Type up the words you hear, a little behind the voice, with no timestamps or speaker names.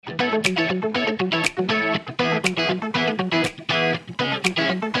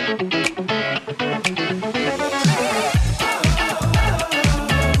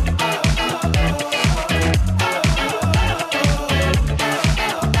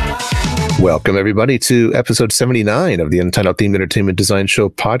Welcome, everybody, to episode 79 of the Untitled Themed Entertainment Design Show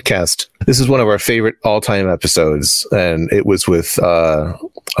podcast. This is one of our favorite all-time episodes, and it was with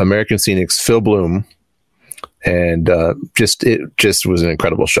American Scenic's Phil Bloom, and it just was an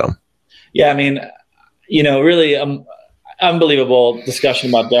incredible show. Yeah, I mean, really unbelievable discussion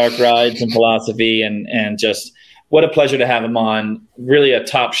about dark rides and philosophy, and just what a pleasure to have him on. Really a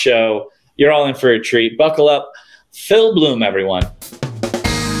top show. You're all in for a treat. Buckle up. Phil Bloom, everyone.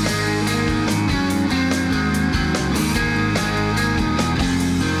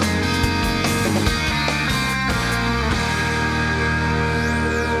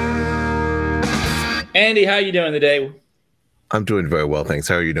 Andy, how are you doing today? I'm doing very well, thanks.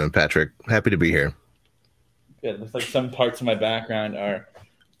 How are you doing, Patrick? Happy to be here. Good. Looks like some parts of my background are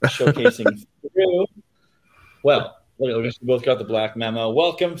showcasing through. Well, we both got the black memo.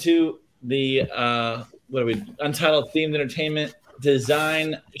 Welcome to the Untitled Themed Entertainment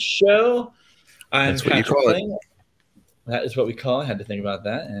Design Show. I'm That's what you Patrick call Kling. That is what we call it. I had to think about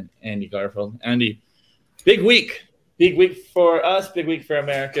that. And Andy Garfield. Andy, big week. Big week for us, big week for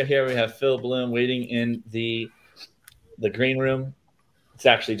America. Here we have Phil Bloom waiting in the green room. It's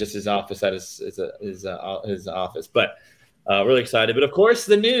actually just his office at his office, but really excited. But of course,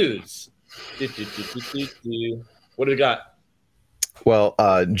 the news. What do we got? Well,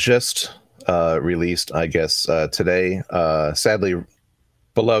 just released, I guess, today. Sadly,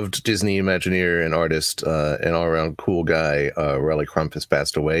 beloved Disney Imagineer and artist and all-around cool guy, Riley Crump has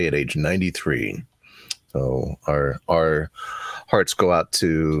passed away at age 93. So our hearts go out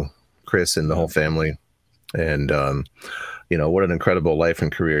to Chris and the whole family, and what an incredible life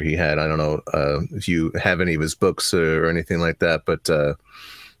and career he had. I don't know if you have any of his books or anything like that, but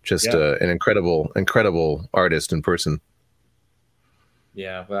an incredible artist in person.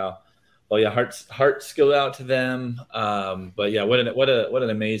 Yeah, well, yeah, hearts go out to them. But yeah, what an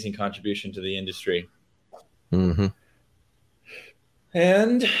amazing contribution to the industry. Mm-hmm.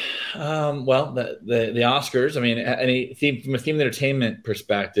 And the Oscars. I mean, from a themed entertainment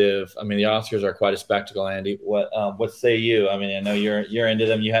perspective, I mean, the Oscars are quite a spectacle. Andy, what say you? I mean, I know you're into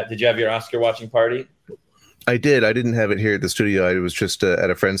them. Did you have your Oscar watching party? I did. I didn't have it here at the studio. I was just at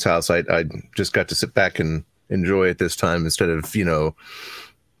a friend's house. I just got to sit back and enjoy it this time instead of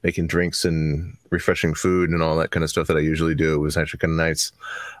making drinks and refreshing food and all that kind of stuff that I usually do. It was actually kind of nice.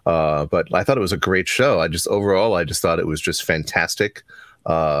 But I thought it was a great show. I just thought it was just fantastic.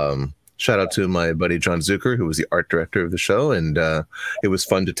 Shout out to my buddy John Zucker, who was the art director of the show. And it was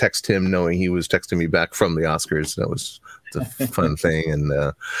fun to text him knowing he was texting me back from the Oscars. That was a fun thing. And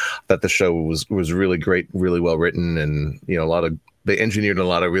that the show was really great, really well written. And, they engineered a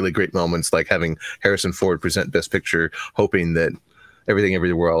lot of really great moments, like having Harrison Ford present Best Picture, hoping that Everything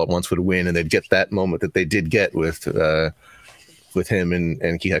Everywhere All at Once would win, and they'd get that moment that they did get with him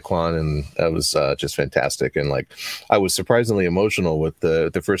and Ki Hai Kwan, and that was just fantastic. And I was surprisingly emotional with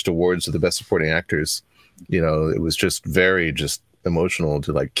the first awards of the Best Supporting Actors. It was just very emotional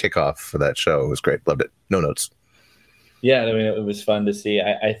to kick off for that show. It was great, loved it. No notes. Yeah, I mean, it was fun to see.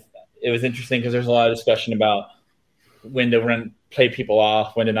 It was interesting because there's a lot of discussion about when to play people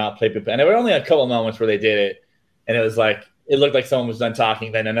off, when to not play people, and there were only a couple of moments where they did it, and it was it looked like someone was done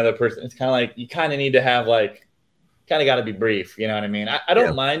talking, then another person. It's kind of you kind of need to have kind of got to be brief. You know what I mean? I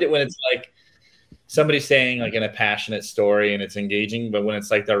don't mind it when it's somebody saying in a passionate story and it's engaging, but when it's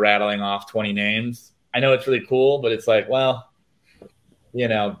they're rattling off 20 names, I know it's really cool, but it's you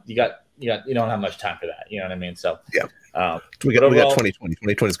don't have much time for that. You know what I mean? So yeah, we got 2020.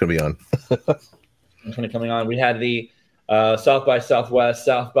 2020 is going to be on. 2020 coming on. We had the South by Southwest,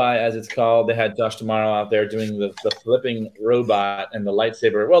 South by as it's called. They had Josh Tomorrow out there doing the flipping robot and the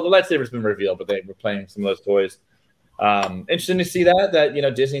lightsaber. Well, the lightsaber's been revealed, but they were playing some of those toys. Interesting to see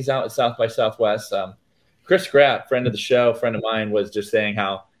that Disney's out at South by Southwest. Chris Grapp, friend of the show, friend of mine, was just saying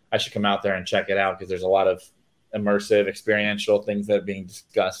how I should come out there and check it out because there's a lot of immersive, experiential things that are being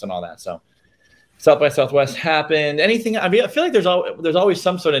discussed and all that. So South by Southwest happened. Anything? I mean, I feel like there's always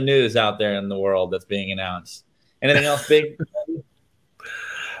some sort of news out there in the world that's being announced. Anything else big?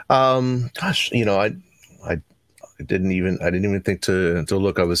 Gosh, I didn't even think to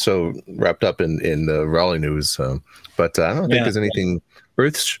look. I was so wrapped up in the Raleigh news. But I don't think there's anything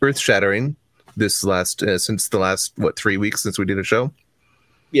earth shattering since the last 3 weeks since we did a show.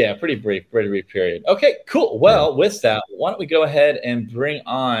 Yeah, pretty brief period. Okay, cool. Well, with that, why don't we go ahead and bring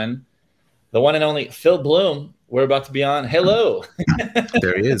on the one and only Phil Bloom. we're about to be on. Hello.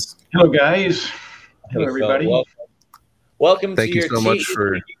 There he is. Hello, guys. Hello, everybody. Welcome Thank to you your so much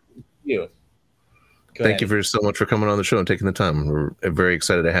for you. Thank you for so much for coming on the show and taking the time. We're very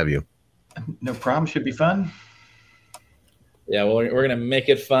excited to have you. No problem. Should be fun. Yeah, well, we're going to make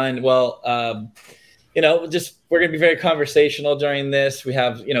it fun. Well, we're going to be very conversational during this. We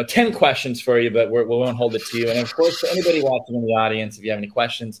have, 10 questions for you, but we won't hold it to you. And of course, for anybody watching in the audience, if you have any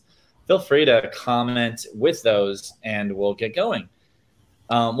questions, feel free to comment with those and we'll get going.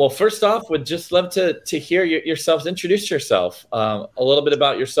 Well, first off, would just love to hear yourselves. Introduce yourself a little bit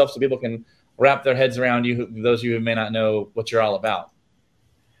about yourself so people can wrap their heads around you, those of you who may not know what you're all about.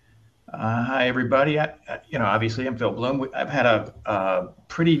 Hi, everybody. Obviously, I'm Phil Bloom. I've had a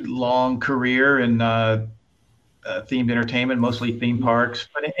pretty long career in themed entertainment, mostly theme parks,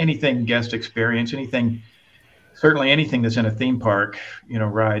 but anything guest experience, certainly anything that's in a theme park,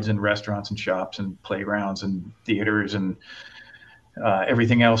 rides and restaurants and shops and playgrounds and theaters and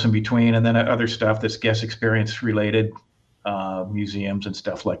everything else in between. And then other stuff that's guest experience related, museums and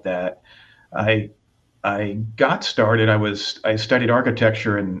stuff like that. I got started. I studied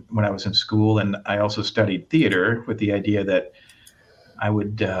architecture when I was in school, and I also studied theater with the idea that I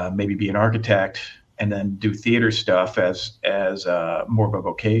would maybe be an architect and then do theater stuff as more of a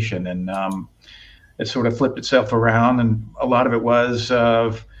vocation. And it sort of flipped itself around, and a lot of it was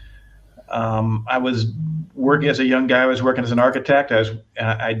I was working as a young guy. I was working as an architect. I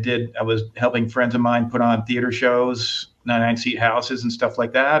was helping friends of mine put on theater shows, 99-seat houses and stuff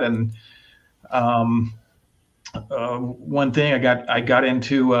like that. And one thing I got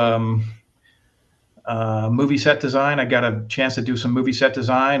into movie set design. I got a chance to do some movie set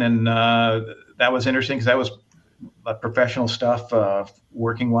design, and that was interesting because that was professional stuff,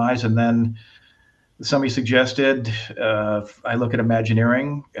 working wise. And then somebody suggested I look at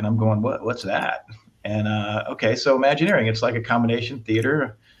Imagineering, and I'm going, what's that? And okay, so Imagineering, it's like a combination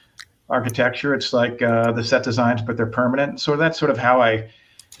theater, architecture. It's like the set designs, but they're permanent. So that's sort of how I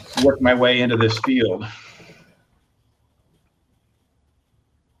worked my way into this field.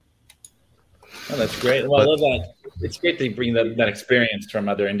 Oh, that's great. Well, I love that. It's great to bring that experience from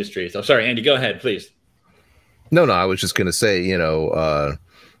other industries. Oh, sorry, Andy, go ahead, please. No, I was just going to say,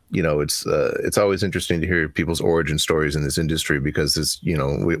 it's always interesting to hear people's origin stories in this industry because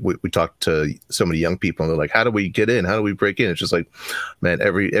we talk to so many young people and they're like, how do we get in? How do we break in? It's just like, man,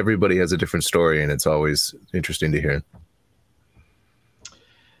 everybody has a different story, and it's always interesting to hear.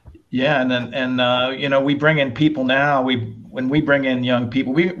 Yeah, and we bring in people now. When we bring in young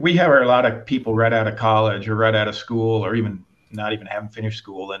people, we have a lot of people right out of college or right out of school, or even not even having finished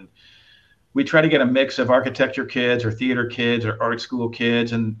school, and we try to get a mix of architecture kids or theater kids or art school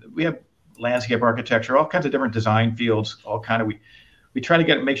kids, and we have landscape architecture, all kinds of different design fields. We try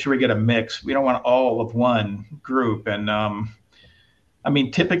to make sure we get a mix. We don't want all of one group, and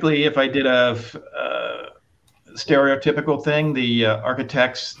typically, if I did a stereotypical thing, the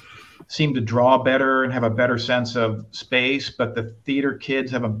architects seem to draw better and have a better sense of space, but the theater kids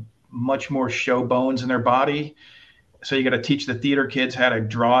have a much more show bones in their body. So you got to teach the theater kids how to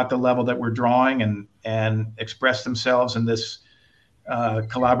draw at the level that we're drawing and express themselves in this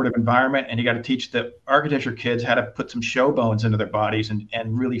collaborative environment. And you got to teach the architecture kids how to put some show bones into their bodies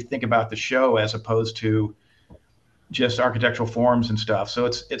and really think about the show as opposed to just architectural forms and stuff. So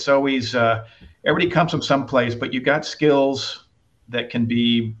it's always everybody comes from someplace, but you got skills that can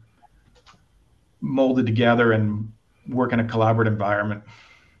be molded together and work in a collaborative environment.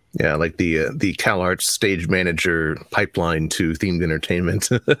 Yeah, like the CalArts stage manager pipeline to themed entertainment.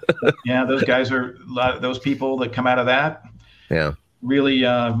 Yeah, those guys are those people that come out of that. Yeah, really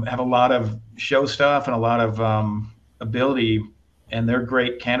have a lot of show stuff and a lot of ability, and they're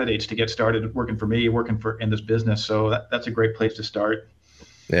great candidates to get started working for me, in this business. So that's a great place to start.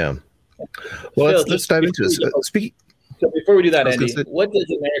 Yeah. Well, let's dive into this. So before we do that, Andy, what does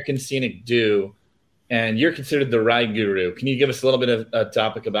American Scenic do? And you're considered the ride guru. Can you give us a little bit of a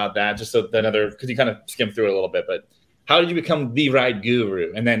topic about that? Just so because you kind of skimmed through it a little bit, but how did you become the ride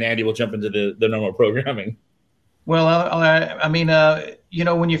guru? And then Andy will jump into the normal programming. Well,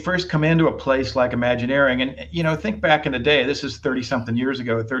 when you first come into a place like Imagineering, and, think back in the day, this is 30 something years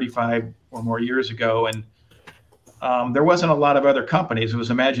ago, 35 or more years ago. And there wasn't a lot of other companies. It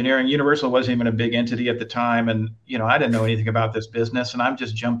was Imagineering. Universal wasn't even a big entity at the time. And, I didn't know anything about this business, and I'm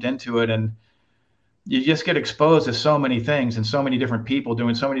just jumped into it. And you just get exposed to so many things and so many different people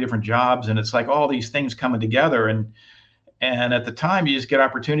doing so many different jobs. And it's like all these things coming together. And at the time, you just get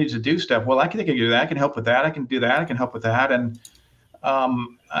opportunities to do stuff. Well, I can do that. I can help with that. I can do that. I can help with that. And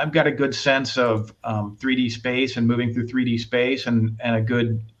I've got a good sense of 3D space and moving through 3D space and a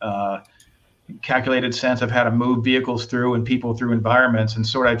good, calculated sense of how to move vehicles through and people through environments. And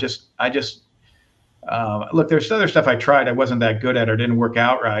sort of look, there's other stuff I tried I wasn't that good at or didn't work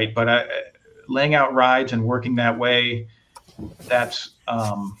out right, but laying out rides and working that way, that's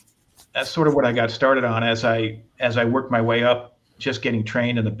sort of what I got started on as I worked my way up, just getting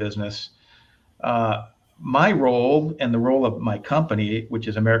trained in the business. My role and the role of my company, which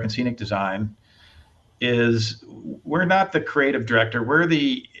is American Scenic Design, is we're not the creative director.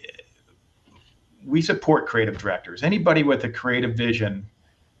 We support creative directors. Anybody with a creative vision,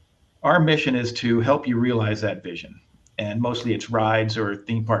 our mission is to help you realize that vision. And mostly it's rides or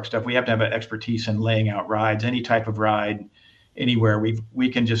theme park stuff. We have to have an expertise in laying out rides, any type of ride, anywhere. We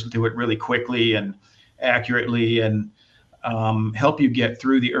can just do it really quickly and accurately and help you get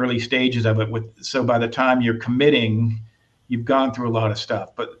through the early stages of it. So by the time you're committing, you've gone through a lot of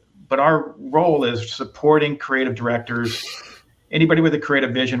stuff. But our role is supporting creative directors. Anybody with a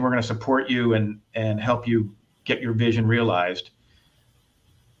creative vision, we're going to support you and help you get your vision realized.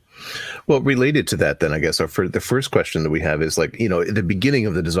 Well, related to that, then I guess for the first question that we have is like, at the beginning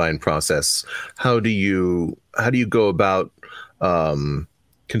of the design process, how do you go about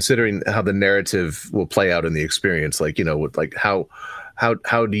considering how the narrative will play out in the experience? Like, with like how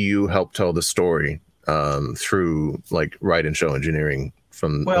do you help tell the story through like ride and show engineering?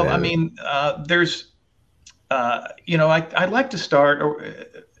 I mean, there's I like to start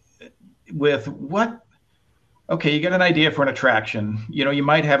with okay, you got an idea for an attraction. You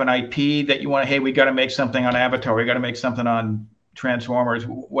might have an IP that you want to, hey, we got to make something on Avatar. We got to make something on Transformers,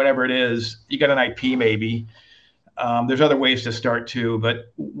 whatever it is. You got an IP maybe. There's other ways to start too,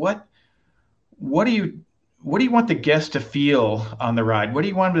 but what do you want the guest to feel on the ride? What do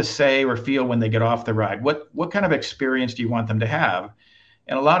you want them to say or feel when they get off the ride? What kind of experience do you want them to have?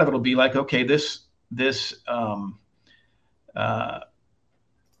 And a lot of it will be like, okay, this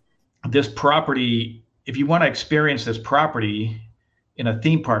property, if you want to experience this property in a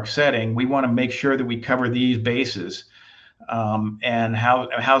theme park setting, we want to make sure that we cover these bases. And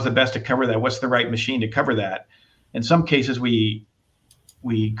how's the best to cover that? What's the right machine to cover that? In some cases, we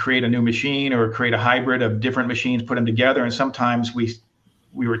create a new machine or create a hybrid of different machines, put them together. And sometimes we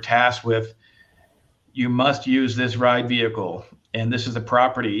were tasked with, you must use this ride vehicle, and this is the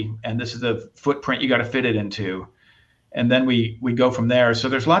property, and this is the footprint you got to fit it into. And then we go from there. So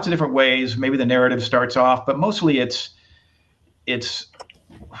there's lots of different ways. Maybe the narrative starts off, but mostly it's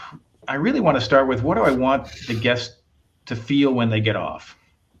I really want to start with, what do I want the guest to feel when they get off?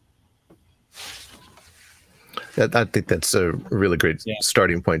 I think that's a really great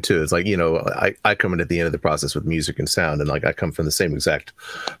starting point too. It's like, I come in at the end of the process with music and sound, and like I come from the same exact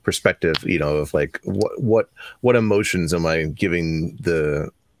perspective, of like what emotions am I giving the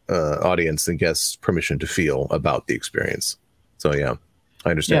audience and guests permission to feel about the experience. So yeah, I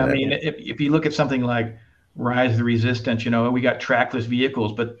understand. Yeah, I mean, if you look at something like Rise of the Resistance, we got trackless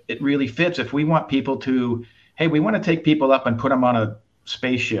vehicles, but it really fits. If we want people to, hey, we want to take people up and put them on a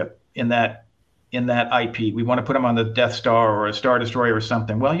spaceship in that IP. We want to put them on the Death Star or a Star Destroyer or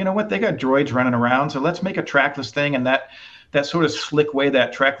something. Well, you know what? They got droids running around, so let's make a trackless thing, and that sort of slick way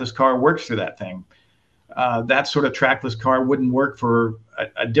that trackless car works through that thing. That sort of trackless car wouldn't work for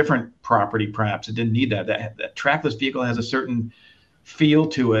a different property, perhaps. It didn't need that. That trackless vehicle has a certain feel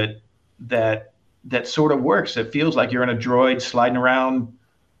to it that sort of works. It feels like you're in a droid sliding around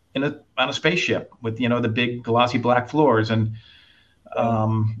on a spaceship with, the big glossy black floors. And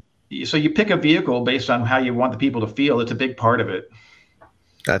so you pick a vehicle based on how you want the people to feel. It's a big part of it.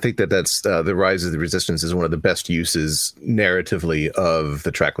 I think that's the Rise of the Resistance is one of the best uses narratively of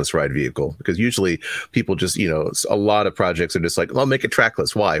the trackless ride vehicle, because usually people just, a lot of projects are just like, I'll make it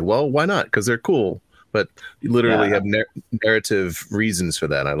trackless. Why? Well, why not? Because they're cool. But you literally have narrative reasons for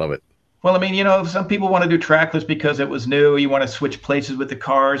that. I love it. Well, I mean, some people want to do trackless because it was new. You want to switch places with the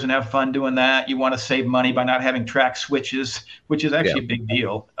cars and have fun doing that. You want to save money by not having track switches, which is actually a big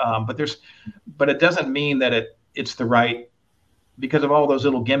deal. But it doesn't mean that it's the right, because of all those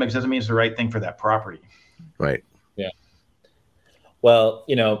little gimmicks, doesn't mean it's the right thing for that property. Right. Yeah. Well,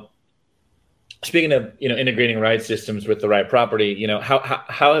 speaking of, integrating ride systems with the ride property,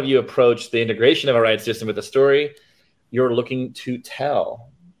 how have you approached the integration of a ride system with the story you're looking to tell?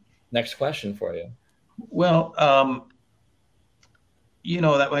 Next question for you. Well, that,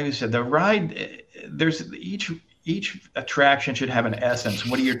 like I said, the ride, there's each attraction should have an essence.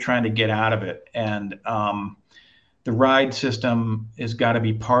 What are you trying to get out of it? And the ride system has got to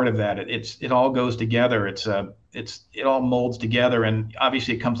be part of that. It all goes together. It all molds together, and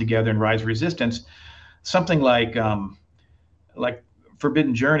obviously it comes together in Rise of Resistance. Something like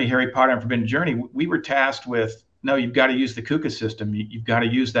Forbidden Journey, Harry Potter and Forbidden Journey, we were tasked with, no, you've got to use the KUKA system. You've got to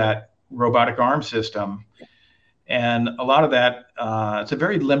use that robotic arm system. And a lot of that, it's a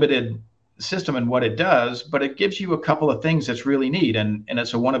very limited system in what it does, but it gives you a couple of things that's really neat. And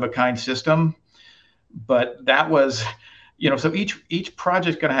it's a one-of-a-kind system. But that was, so each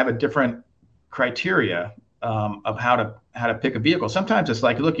project's going to have a different criteria of how to pick a vehicle. Sometimes it's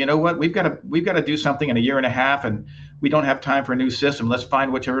like, look, you know what, we've got to do something in a year and a half, and we don't have time for a new system. Let's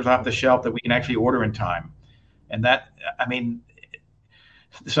find whichever's off the shelf that we can actually order in time. And that, I mean,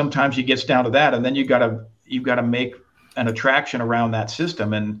 sometimes it gets down to that, and then you've got to make an attraction around that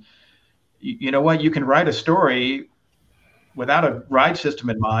system. And you know what, you can write a story without a ride system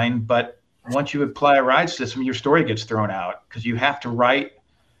in mind, but once you apply a ride system, your story gets thrown out, because you have to write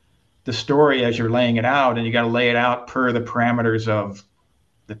the story as you're laying it out, and you got to lay it out per the parameters of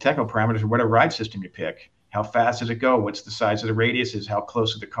the technical parameters of whatever ride system you pick. How fast does it go? What's the size of the radiuses? How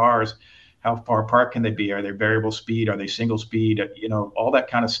close are the cars? How far apart can they be? Are they variable speed? Are they single speed? All that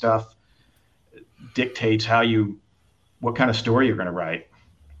kind of stuff dictates what kind of story you're going to write.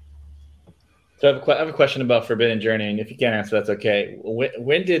 So I have a question about Forbidden Journey, and if you can't answer, that's okay.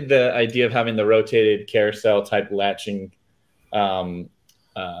 When did the idea of having the rotated carousel type latching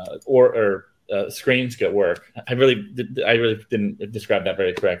screens get work? I really didn't describe that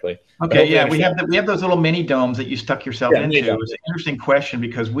very correctly. Okay, yeah, we have those little mini domes that you stuck yourself into. It was an interesting question,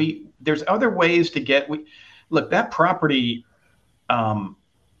 because there's other ways to get. Look, that property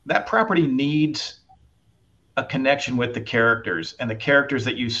needs a connection with the characters and the characters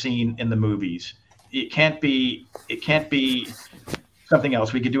that you've seen in the movies. It can't be something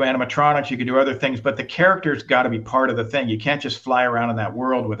else. We could do animatronics, you could do other things, but the characters got to be part of the thing. You can't just fly around in that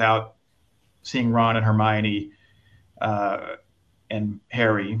world without seeing Ron and Hermione and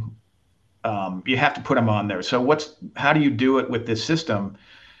Harry. You have to put them on there. So how do you do it with this system?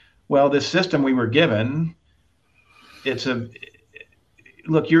 Well, this system we were given,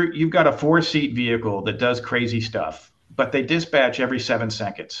 look, you've got a 4-seat vehicle that does crazy stuff, but they dispatch every 7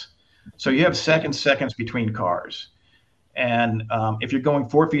 seconds. So you have seconds between cars. And if you're going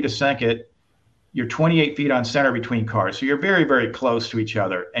 4 feet a second, you're 28 feet on center between cars. So you're very, very close to each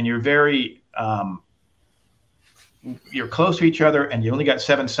other, and you're close to each other, and you only got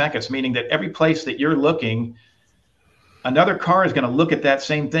 7 seconds, meaning that every place that you're looking, another car is going to look at that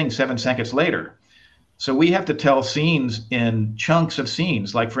same thing 7 seconds later. So we have to tell scenes in chunks of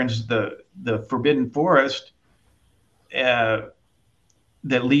scenes. Like, for instance, the Forbidden Forest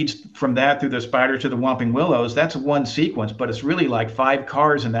that leads from that through the spider to the Whomping Willows, that's one sequence, but it's really like 5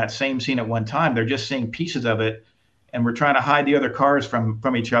 cars in that same scene at one time. They're just seeing pieces of it, and we're trying to hide the other cars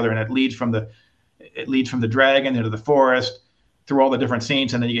from each other, and it leads from the dragon into the forest through all the different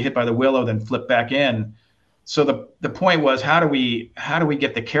scenes, and then you get hit by the willow, then flip back in. So the point was, how do we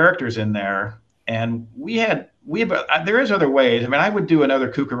get the characters in there? And there is other ways. I mean, I would do another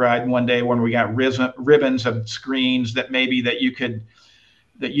Kuka ride one day when we got ribbons of screens that you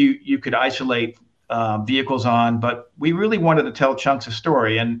could isolate vehicles on, but we really wanted to tell chunks of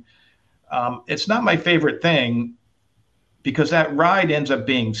story. And it's not my favorite thing, because that ride ends up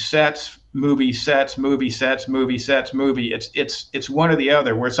being sets, movie sets, movie sets, movie sets, movie. It's one or the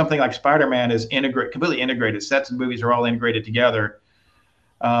other, where something like Spider-Man is completely integrated. Sets and movies are all integrated together.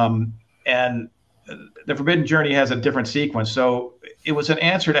 And the Forbidden Journey has a different sequence. So it was an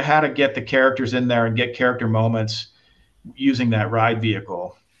answer to how to get the characters in there and get character moments using that ride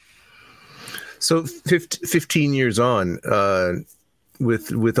vehicle. So 15 years on,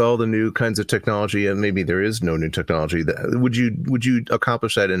 with all the new kinds of technology, and maybe there is no new technology, would you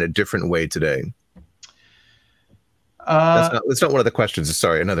accomplish that in a different way today? That's not one of the questions.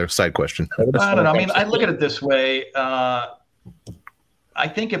 Sorry, another side question. I don't know. I mean, I look at it this way. I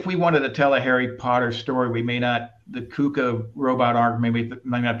think if we wanted to tell a Harry Potter story, the Kuka robot arm might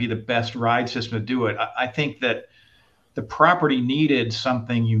not be the best ride system to do it. I think that the property needed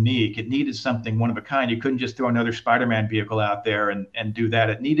something unique. It needed something one of a kind. You couldn't just throw another Spider-Man vehicle out there and do that.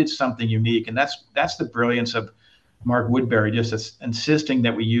 It needed something unique. And that's the brilliance of Mark Woodbury, just insisting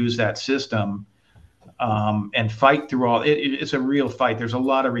that we use that system and fight through all. It's a real fight. There's a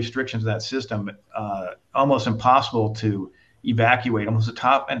lot of restrictions to that system, almost impossible to evacuate, almost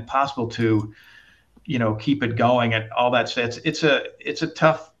impossible to keep it going and all that. So it's a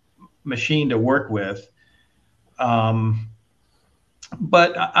tough machine to work with. But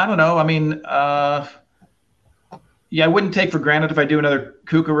I don't know. I mean, yeah, I wouldn't take for granted if I do another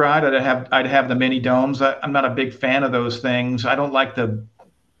Kuka ride, I'd have the mini domes. I'm not a big fan of those things. I don't like the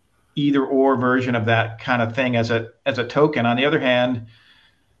either or version of that kind of thing as a token. On the other hand,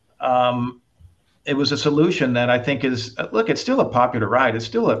 it was a solution that I think is, look, it's still a popular ride.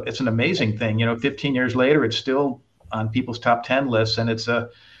 It's an amazing thing. 15 years later, it's still on people's top 10 lists, and it's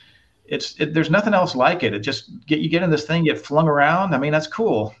there's nothing else like it. It just you get in this thing, get flung around. I mean, that's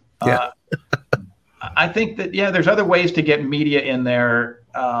cool. Yeah. I think that, there's other ways to get media in there,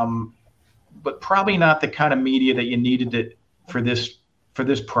 but probably not the kind of media that you needed for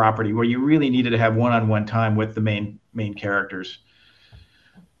this property, where you really needed to have one-on-one time with the main characters.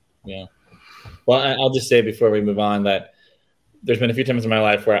 Yeah. Well, I'll just say before we move on that there's been a few times in my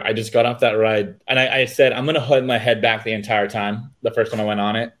life where I just got off that ride and I said, I'm going to hold my head back the entire time, the first time I went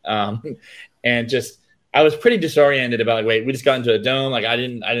on it. And just, I was pretty disoriented about, like, wait, we just got into a dome. Like I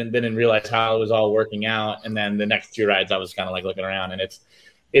didn't realize how it was all working out. And then the next two rides, I was kind of like looking around, and it's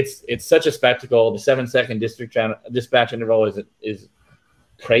such a spectacle. The 7-second dispatch interval is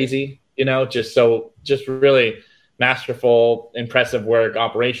crazy, just really masterful, impressive work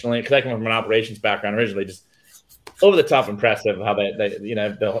operationally. Because I come from an operations background originally, just over the top impressive how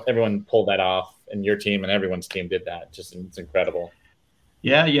everyone pulled that off, and your team and everyone's team did that. Just, it's incredible.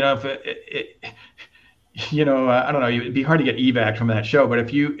 Yeah, I don't know. It'd be hard to get evac from that show, but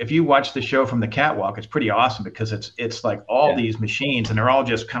if you watch the show from the catwalk, it's pretty awesome, because it's like all these machines, and they're all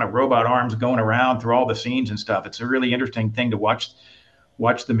just kind of robot arms going around through all the scenes and stuff. It's a really interesting thing to watch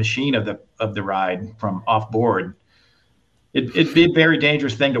the machine of the ride from off board. It'd be a very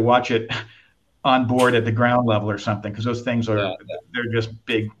dangerous thing to watch it on board at the ground level or something, because those things they're just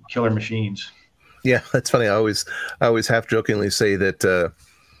big killer machines. Yeah, that's funny. I always half jokingly say that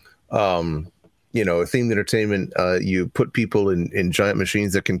themed entertainment, you put people in giant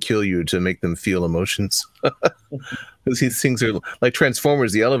machines that can kill you to make them feel emotions. Because these things are like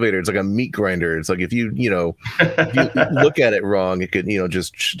Transformers, the elevator. It's like a meat grinder. It's like if you look at it wrong, it could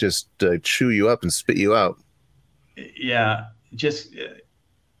just chew you up and spit you out. Yeah, just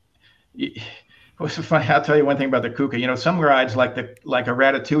what's so funny. I'll tell you one thing about the Kuka. Some rides like a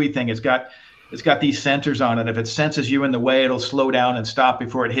Ratatouille thing. It's got these sensors on it. If it senses you in the way, it'll slow down and stop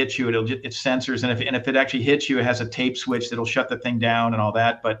before it hits you. It sensors, and if it actually hits you, it has a tape switch that'll shut the thing down and all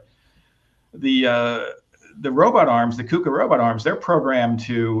that. But the robot arms, the Kuka robot arms, they're programmed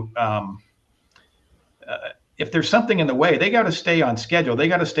to if there's something in the way, they got to stay on schedule. They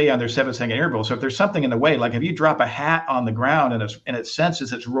got to stay on their 7-second interval. So if there's something in the way, like if you drop a hat on the ground and it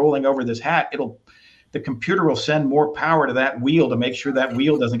senses it's rolling over this hat, the computer will send more power to that wheel to make sure that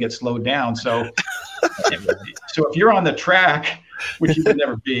wheel doesn't get slowed down. So if you're on the track, which you would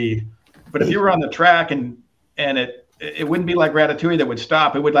never be, but if you were on the track and it wouldn't be like Ratatouille that would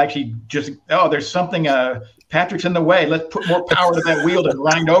stop. It would actually just, there's something, Patrick's in the way. Let's put more power to that wheel to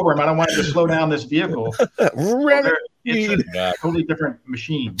grind over him. I don't want it to slow down this vehicle. It's a totally different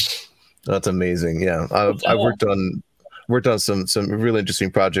machine. That's amazing. Yeah. I've worked on some really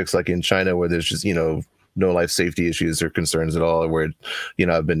interesting projects, like in China, where there's just, no life safety issues or concerns at all, where,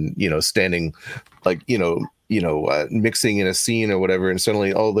 I've been, standing like, mixing in a scene or whatever, and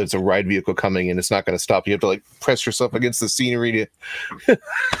suddenly, there's a ride vehicle coming and it's not going to stop. You have to like press yourself against the scenery to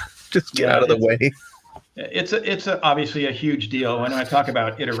just get out of the way. It's obviously a huge deal. When I talk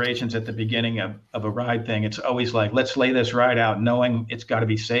about iterations at the beginning of a ride thing, it's always like, let's lay this ride out knowing it's got to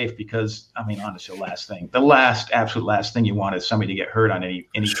be safe, because honestly, the absolute last thing you want is somebody to get hurt on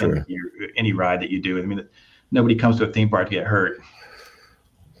anything, sure, any ride that you do. Nobody comes to a theme park to get hurt.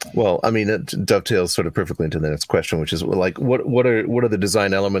 Well, it dovetails sort of perfectly into the next question, which is like, what are the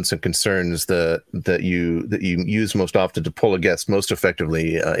design elements and concerns that you use most often to pull a guest most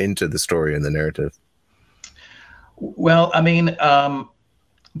effectively into the story and the narrative? Well,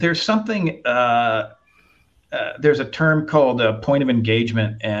 there's something. There's a term called point of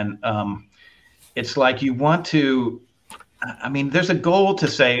engagement, and it's like you want to. There's a goal to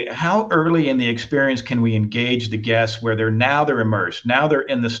say, how early in the experience can we engage the guests where they're immersed, now they're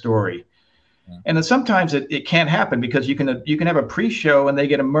in the story. Yeah. And then sometimes it can't happen, because you can have a pre-show and they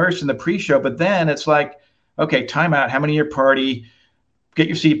get immersed in the pre-show, but then it's like, okay, time out. How many of your party? Get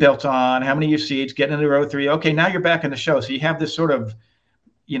your seatbelts on. How many of your seats? Get into row 3. Okay, now you're back in the show. So you have this sort of,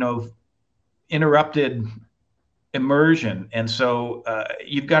 interrupted immersion. And so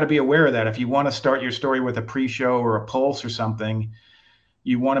you've got to be aware of that. If you want to start your story with a pre-show or a pulse or something,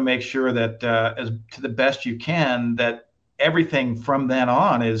 you want to make sure that as to the best you can, that everything from then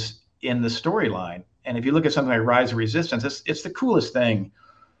on is in the storyline. And if you look at something like Rise of Resistance, it's the coolest thing,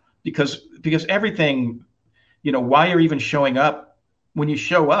 because everything, why you're even showing up. When you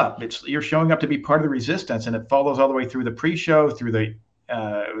show up, you're showing up to be part of the resistance, and it follows all the way through the pre-show, through the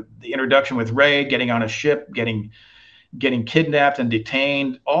introduction with Ray, getting on a ship, getting kidnapped and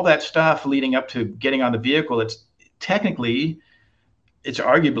detained, all that stuff leading up to getting on the vehicle. It's arguably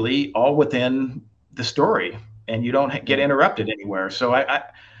all within the story, and you don't get interrupted anywhere. So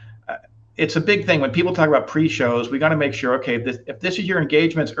it's a big thing when people talk about pre-shows. We got to make sure, okay, if this is your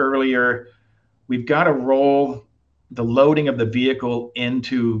engagements earlier, we've got to roll the loading of the vehicle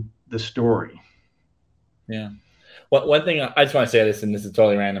into the story. Yeah. Well, one thing I just want to say this, and this is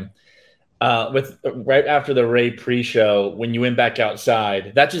totally random. With right after the Ray pre-show, when you went back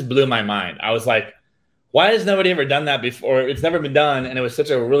outside, that just blew my mind. I was like, why has nobody ever done that before? It's never been done. And it was such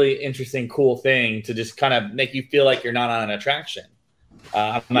a really interesting, cool thing to just kind of make you feel like you're not on an attraction.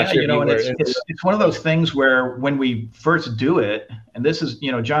 I'm not sure. It's one of those things where when we first do it, and this is,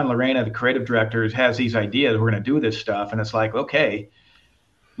 John Lorena, the creative director, has these ideas, we're going to do this stuff. And it's like, okay,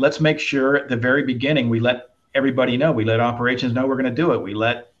 let's make sure at the very beginning, we let everybody know, we let operations know we're going to do it. We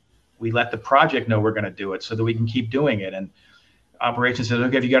let the project know we're going to do it so that we can keep doing it. And operations says,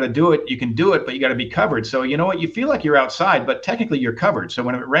 okay, if you got to do it, you can do it, but you got to be covered. So you know what? You feel like you're outside, but technically you're covered. So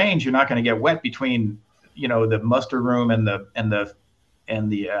when it rains, you're not going to get wet between, the muster room and the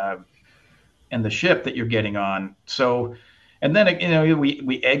ship that you're getting on. So, and then,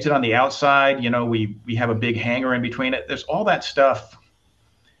 we exit on the outside, we have a big hangar in between it. There's all that stuff.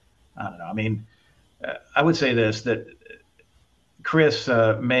 I don't know. I mean, I would say this, that Chris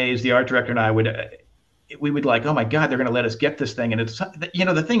Mays, the art director, and I we would like, oh my God, they're going to let us get this thing. And it's,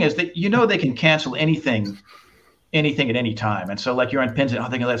 the thing is that, they can cancel anything at any time. And so like you're on pins and,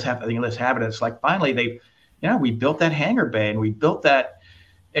 they can let us have it. And it's like, finally we built that hangar bay and we built that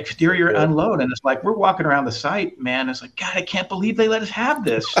exterior unload. And it's like, we're walking around the site, man. It's like, God, I can't believe they let us have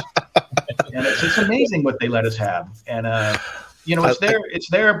this. And it's amazing what they let us have. And, it's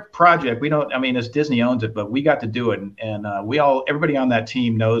their project. We don't, as Disney owns it, but we got to do it. And everybody on that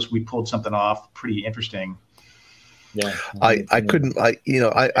team knows we pulled something off pretty interesting. Yeah.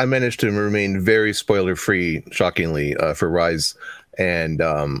 I managed to remain very spoiler free, shockingly, for Rise. And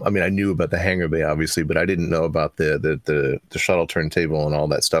I knew about the hangar bay, obviously, but I didn't know about the shuttle turntable and all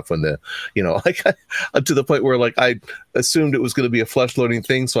that stuff. When to the point where I assumed it was going to be a flush loading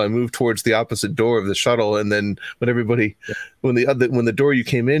thing, so I moved towards the opposite door of the shuttle. And then when the door you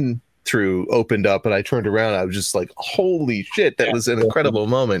came in through opened up and I turned around, I was just like, holy shit, that was an incredible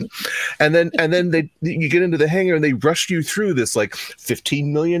moment. And then you get into the hangar and they rush you through this like $15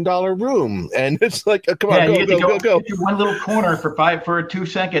 million room, and it's like, come on, go. Get one little corner for 2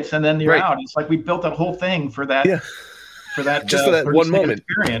 seconds and then you're out. It's like we built that whole thing for that. Yeah. For that one moment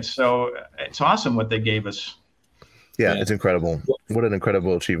experience. So it's awesome what they gave us. Yeah, it's incredible. What an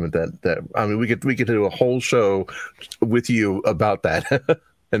incredible achievement we could do a whole show with you about that.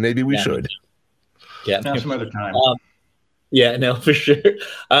 And maybe we should. Yeah. Now some other time. Yeah, no, for sure.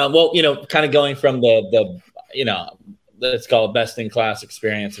 Kind of going from the let's call it best in class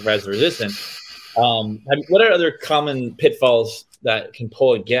experience of Res Resistance. What are other common pitfalls that can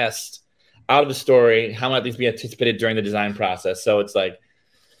pull a guest out of the story? How might these be anticipated during the design process? So it's like,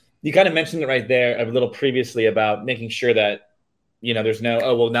 you kind of mentioned it right there a little previously about making sure that, there's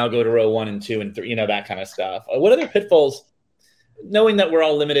no, now go to row 1 and 2 and 3, that kind of stuff. What other pitfalls, knowing that we're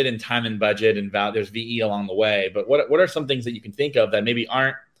all limited in time and budget and there's VE along the way, but what are some things that you can think of that maybe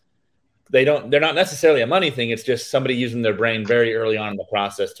they're not necessarily a money thing. It's just somebody using their brain very early on in the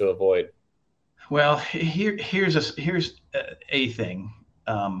process to avoid. Well, here's a thing.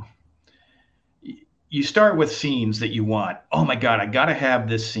 You start with scenes that you want. Oh my God, I got to have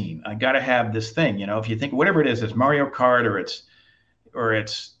this scene. I got to have this thing. If you think whatever it is, it's Mario Kart or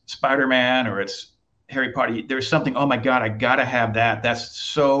it's Spider-Man or it's Harry Potter, there's something, oh my God, I got to have that. That's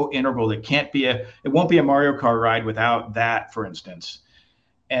so integral. It won't be a Mario Kart ride without that, for instance.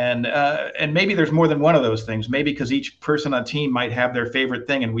 And maybe there's more than one of those things, maybe because each person on the team might have their favorite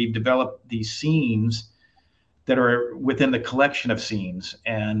thing. And we've developed these scenes that are within the collection of scenes.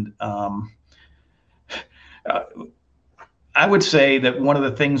 And I would say that one of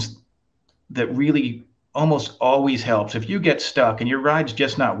the things that really almost always helps, if you get stuck and your ride's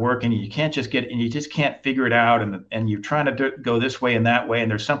just not working, you just can't figure it out, and you're trying to go this way and that way, and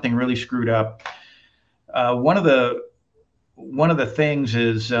there's something really screwed up. One of the things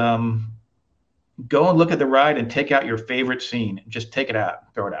is go and look at the ride and take out your favorite scene. Just take it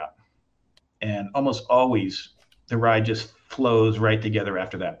out, throw it out, and almost always the ride just flows right together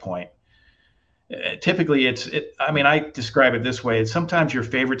after that point. Typically, I describe it this way: sometimes your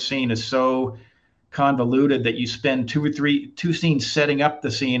favorite scene is so convoluted that you spend two scenes setting up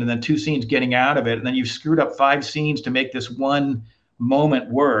the scene and then 2 scenes getting out of it, and then you've screwed up 5 scenes to make this one moment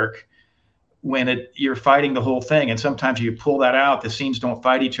work when you're fighting the whole thing. And sometimes you pull that out, the scenes don't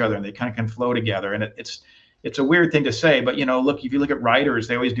fight each other and they kind of can flow together. And it's a weird thing to say, but look, if you look at writers,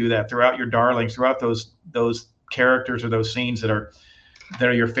 they always do that throughout your darlings, throughout those characters or those scenes that are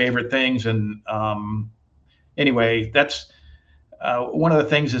your favorite things. And anyway, that's one of the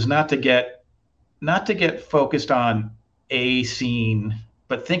things is not to get focused on a scene,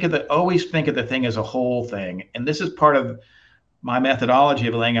 but always think of the thing as a whole thing. And this is part of my methodology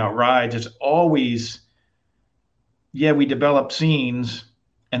of laying out rides. It's always, we develop scenes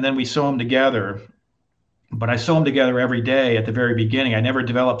and then we sew them together. But I sew them together every day at the very beginning. I never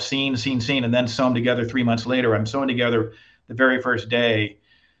develop scene, and then sew them together 3 months later. I'm sewing together the very first day,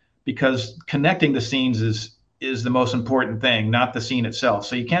 because connecting the scenes is the most important thing, not the scene itself.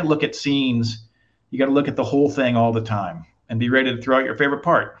 So you can't look at scenes. You got to look at the whole thing all the time and be ready to throw out your favorite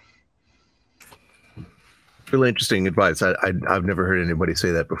part. Really interesting advice. I've never heard anybody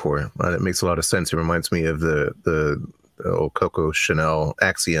say that before. It makes a lot of sense. It reminds me of the old Coco Chanel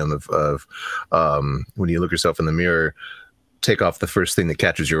axiom of when you look yourself in the mirror, take off the first thing that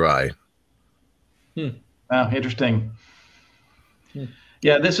catches your eye. Wow, interesting.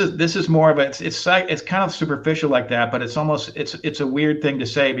 Yeah, this is more of it's kind of superficial like that, but it's almost it's a weird thing to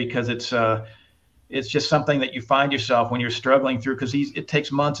say, because it's just something that you find yourself when you're struggling through, because it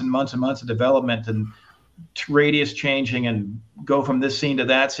takes months and months and months of development and radius changing and go from this scene to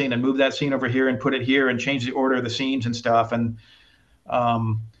that scene and move that scene over here and put it here and change the order of the scenes and stuff. And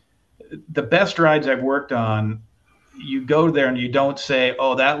the best rides I've worked on, you go there and you don't say,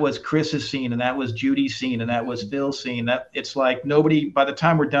 oh, that was Chris's scene and that was Judy's scene and that was Phil's scene. That it's like by the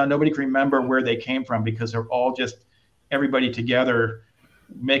time we're done, nobody can remember where they came from, because they're all just everybody together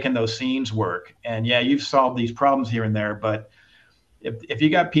making those scenes work. And yeah, you've solved these problems here and there, but if you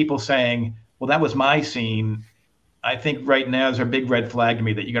got people saying, well, that was my scene, I think right now is a big red flag to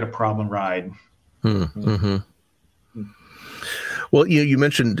me that you got a problem ride. Mm-hmm. Well, you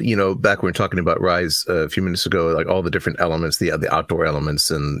mentioned, back when we were talking about rides a few minutes ago, like all the different elements, the outdoor elements,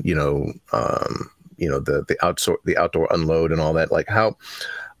 and the outdoor unload and all that. Like,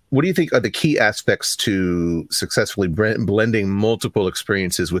 what do you think are the key aspects to successfully blending multiple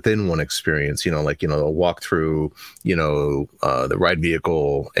experiences within one experience? A walk through, the ride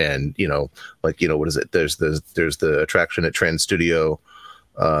vehicle, and what is it? There's the attraction at Trans Studio,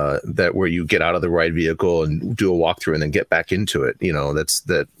 that where you get out of the ride vehicle and do a walkthrough and then get back into it.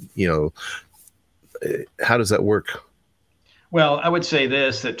 How does that work? Well, I would say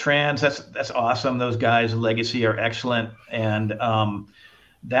that Trans, that's awesome. Those guys, Legacy, are excellent, and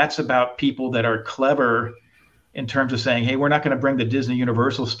that's about people that are clever in terms of saying, hey, we're not going to bring the Disney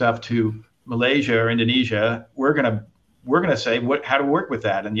Universal stuff to Malaysia or Indonesia. We're gonna say how to work with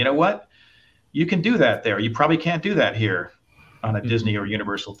that. And you know what? You can do that there. You probably can't do that here on a Disney or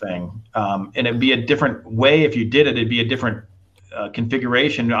Universal thing. And it'd be a different way if you did it. It'd be a different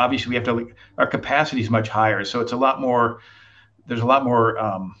configuration. Obviously, our capacity is much higher, so it's a lot more. There's a lot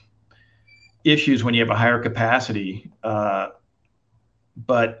more issues when you have a higher capacity.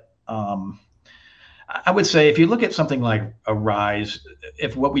 But I would say if you look at something like a Rise,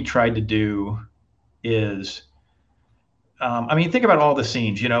 if what we tried to do is, think about all the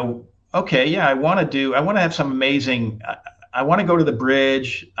scenes, okay, yeah, I want to have some amazing, I want to go to the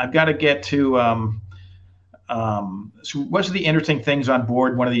bridge. I've got to get to, so what's the interesting things on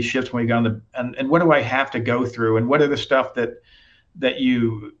board one of these ships when we go on and what do I have to go through? And what are the stuff that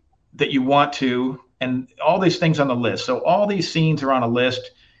you want to, and all these things on the list. So all these scenes are on a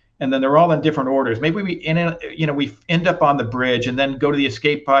list, and then they're all in different orders. Maybe we end up on the bridge and then go to the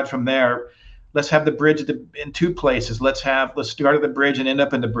escape pod from there. Let's have the bridge in two places. Let's start at the bridge and end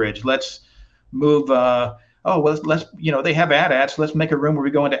up in the bridge. Let's move. Let's they have AT-ATs. Let's make a room where we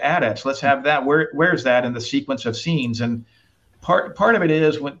go into AT-ATs. Let's have that. Where's that in the sequence of scenes? And part of it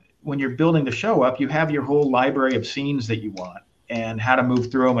is when you're building the show up, you have your whole library of scenes that you want and how to move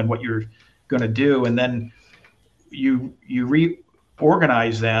through them and what you're going to do, and then you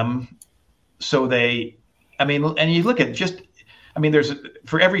reorganize them so and you look at there's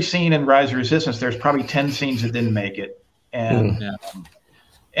for every scene in Rise of Resistance, there's probably 10 scenes that didn't make it, and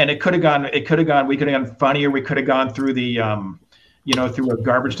and we could have gone funnier. We could have gone through the through a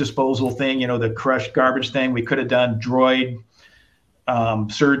garbage disposal thing, the crushed garbage thing. We could have done droid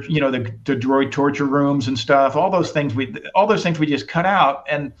surge, the droid torture rooms and stuff. All those things we just cut out,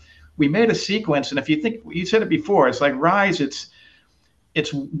 and we made a sequence. And if you think, you said it before, it's like Rise, it's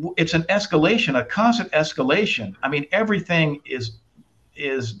an escalation, a constant escalation. Everything is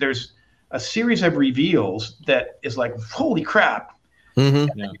there's a series of reveals that is like, holy crap.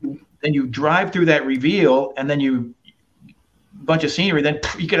 Mm-hmm. Then you drive through that reveal, and then bunch of scenery, then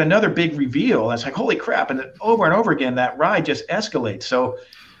you get another big reveal. That's like, holy crap. And then over and over again, that ride just escalates. So,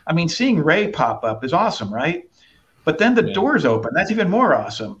 seeing Rey pop up is awesome, right? But then the doors open. That's even more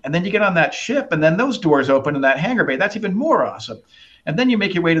awesome. And then you get on that ship, and then those doors open in that hangar bay. That's even more awesome. And then you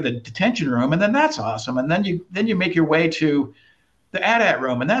make your way to the detention room, and then that's awesome. And then you make your way to the AT-AT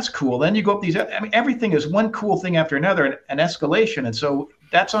room, and that's cool. Then you go up these. I mean, everything is one cool thing after another, an escalation, and so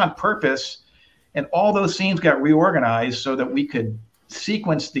that's on purpose. And all those scenes got reorganized so that we could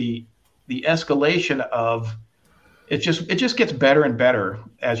sequence the escalation of it. Just gets better and better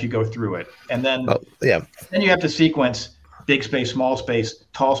as you go through it, and then then you have to sequence big space, small space,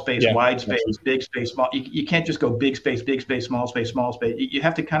 tall space, wide space, big space, small. You can't just go big space, small space, small space. You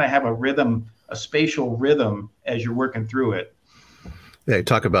have to kind of have a rhythm, a spatial rhythm as you're working through it. Yeah,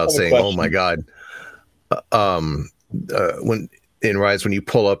 talk about saying, "Oh my God!" When in Rise, when you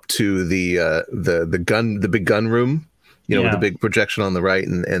pull up to the big gun room, with the big projection on the right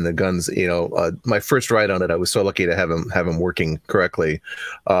and the guns. My first ride on it, I was so lucky to have him working correctly.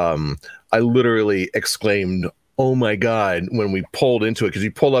 I literally exclaimed, "Oh my God," when we pulled into it, because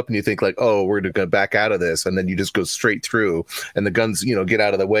you pull up and you think like, oh, we're going to back out of this. And then you just go straight through and the guns, get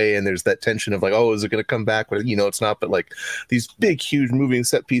out of the way. And there's that tension of like, oh, is it going to come back? But it's not. But like these big, huge moving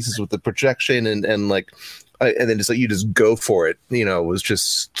set pieces with the projection and then just like you just go for it, was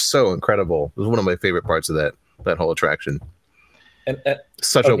just so incredible. It was one of my favorite parts of that whole attraction. And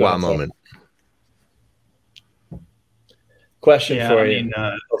such a wow moment. Question for you.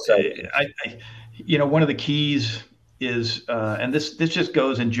 One of the keys is, and this just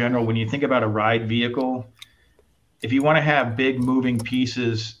goes in general, when you think about a ride vehicle, if you want to have big moving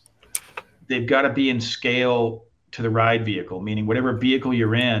pieces, they've got to be in scale to the ride vehicle, meaning whatever vehicle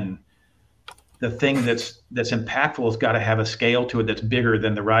you're in, the thing that's impactful has got to have a scale to it that's bigger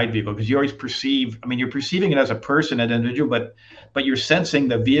than the ride vehicle, because you always you're perceiving it as a person, an individual, but you're sensing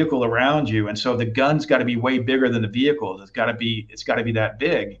the vehicle around you, and so the gun's got to be way bigger than the vehicle. It's got to be that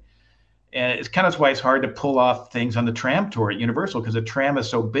big. And it's kind of why it's hard to pull off things on the tram tour at Universal, because the tram is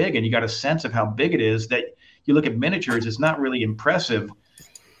so big and you got a sense of how big it is that you look at miniatures, it's not really impressive,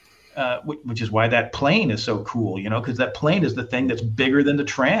 which is why that plane is so cool, because that plane is the thing that's bigger than the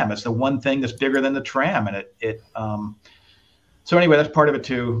tram. It's the one thing that's bigger than the tram. And so anyway, that's part of it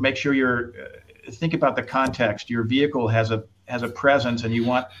too. Make sure think about the context. Your vehicle has a presence, and you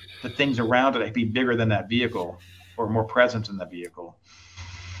want the things around it to be bigger than that vehicle or more presence in that vehicle.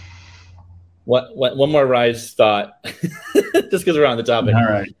 One more Rise thought, just because we're on the topic. All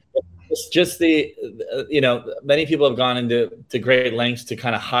right. Just many people have gone into great lengths to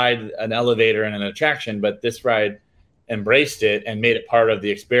kind of hide an elevator in an attraction, but this ride embraced it and made it part of the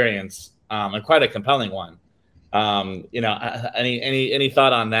experience, and quite a compelling one. Any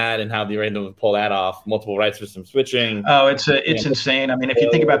thought on that and how they were able to pull that off? Multiple ride system switching. Oh, it's insane. I mean, if you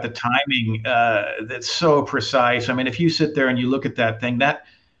think about the timing, that's so precise. I mean, if you sit there and you look at that thing,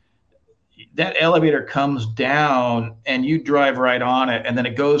 that elevator comes down and you drive right on it, and then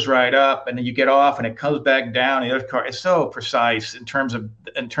it goes right up, and then you get off and it comes back down. The other car, it's so precise in terms of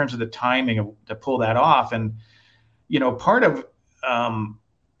the timing to pull that off. And part of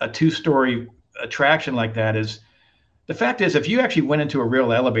a two-story attraction like that is the fact is, if you actually went into a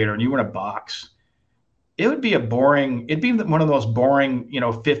real elevator and you were in a box, it'd be one of the most boring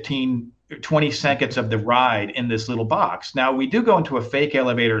 15 20 seconds of the ride in this little box. Now, we do go into a fake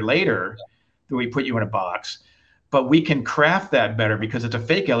elevator later that we put you in a box, but we can craft that better because it's a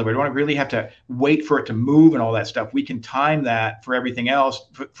fake elevator. We don't really have to wait for it to move and all that stuff. We can time that for everything else,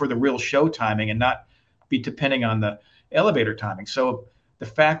 for the real show timing, and not be depending on the elevator timing. So the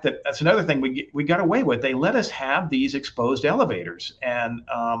fact that's another thing we got away with. They let us have these exposed elevators, and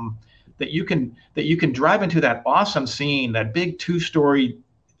that you can drive into that awesome scene, that big two-story.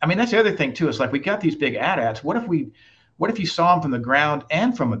 I mean, that's the other thing too. Is like, we got these big AT-ATs. What if you saw them from the ground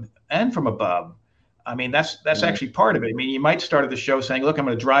and from above? I mean, that's actually part of it. I mean, you might start at the show saying, "Look, I'm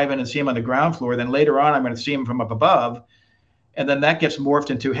going to drive in and see them on the ground floor." Then later on, I'm going to see them from up above, and then that gets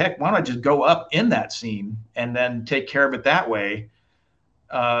morphed into, heck, why don't I just go up in that scene and then take care of it that way?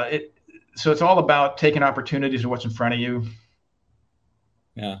 So it's all about taking opportunities of what's in front of you.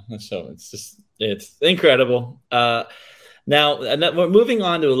 Yeah, so it's incredible. Now we're moving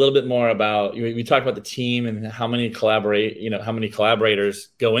on to a little bit more about, we talked about the team and how many collaborators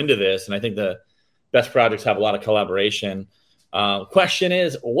go into this. And I think the best projects have a lot of collaboration. Question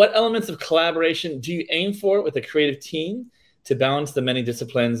is, what elements of collaboration do you aim for with a creative team to balance the many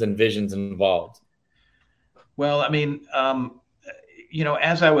disciplines and visions involved? Well, I mean,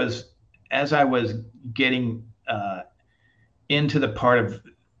 as I was getting into the part of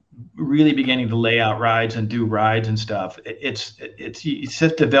really beginning to lay out rides and do rides and stuff, it's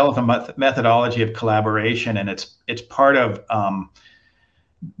just develop a methodology of collaboration, and it's part of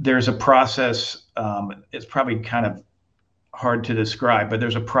there's a process. It's probably kind of hard to describe, but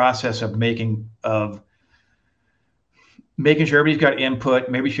there's a process of making sure everybody's got input,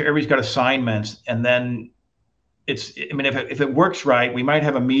 maybe sure everybody's got assignments, and then I mean, if it works right, we might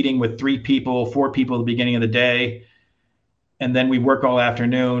have a meeting with 3 people, 4 people at the beginning of the day, and then we work all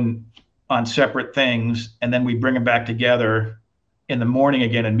afternoon on separate things, and then we bring them back together in the morning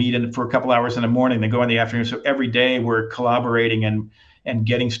again and meet for a couple hours in the morning, then go in the afternoon. So every day we're collaborating and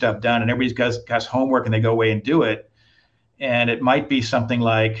getting stuff done, and everybody's got homework and they go away and do it. And it might be something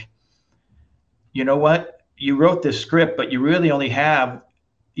like, you know what, you wrote this script, but you really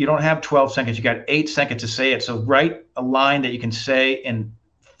you don't have 12 seconds. You got 8 seconds to say it. So write a line that you can say in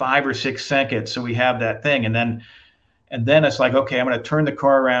 5 or 6 seconds. So we have that thing. And then it's like, okay, I'm going to turn the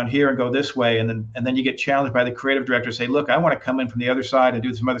car around here and go this way. And then you get challenged by the creative director to say, look, I want to come in from the other side and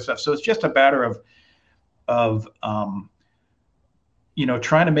do some other stuff. So it's just a matter of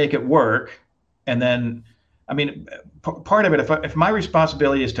trying to make it work. And then, I mean, part of it, if my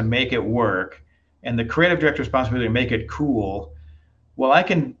responsibility is to make it work and the creative director's responsibility to make it cool, well, I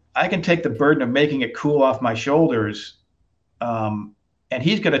can take the burden of making it cool off my shoulders, and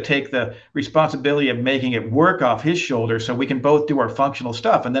he's going to take the responsibility of making it work off his shoulders, so we can both do our functional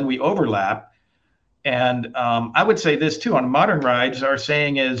stuff, and then we overlap. And I would say this too on modern rides. Our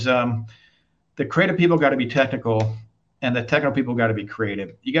saying is the creative people got to be technical, and the technical people got to be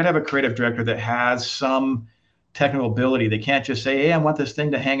creative. You got to have a creative director that has some technical ability. They can't just say, hey, I want this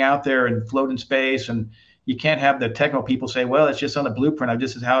thing to hang out there and float in space. And you can't have the technical people say, well, it's just on the blueprint.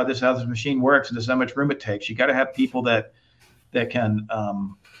 This is how this machine works, and this is how much room it takes. You got to have people that can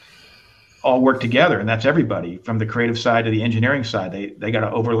all work together, and that's everybody from the creative side to the engineering side. They got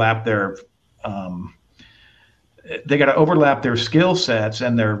to overlap their skill sets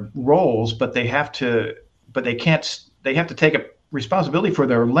and their roles, but they have to take a responsibility for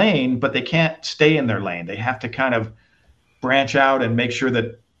their lane, but they can't stay in their lane. They have to kind of branch out and make sure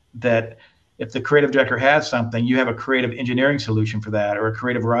that if the creative director has something, you have a creative engineering solution for that, or a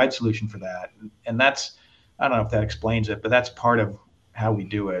creative ride solution for that. And that's, I don't know if that explains it, but that's part of how we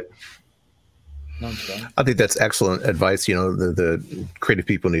do it. I think that's excellent advice. The creative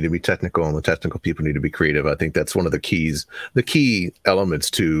people need to be technical, and the technical people need to be creative. I think that's one of the key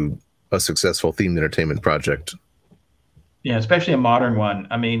elements to a successful themed entertainment project. Yeah, especially a modern one.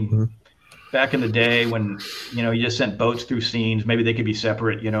 I mean, back in the day when, you just sent boats through scenes, maybe they could be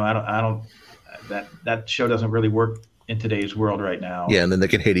separate. That show doesn't really work in today's world right now. Yeah, and then they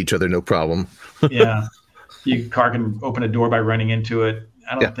can hate each other, no problem. Yeah. Your car can open a door by running into it.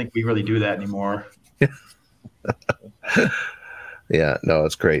 I don't think we really do that anymore. Yeah, no,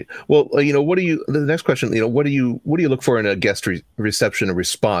 it's great. Well, the next question, what do you look for in a guest reception or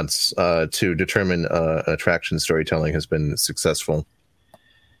response to determine an attraction storytelling has been successful?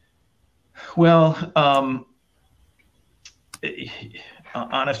 Well,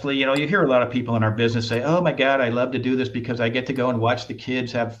 honestly, you hear a lot of people in our business say, oh my God, I love to do this because I get to go and watch the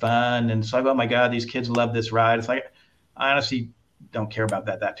kids have fun. And it's like, oh my God, these kids love this ride. It's like, I honestly don't care about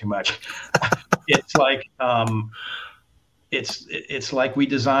that too much. It's like, it's like we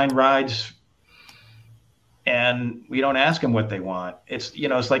design rides and we don't ask them what they want. It's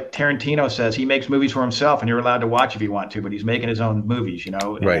like Tarantino says, he makes movies for himself and you're allowed to watch if you want to, but he's making his own movies,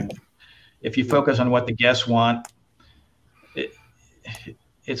 Right. And if you focus on what the guests want,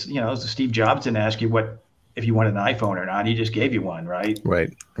 it's Steve Jobs didn't ask you if you wanted an iPhone or not. He just gave you one, right?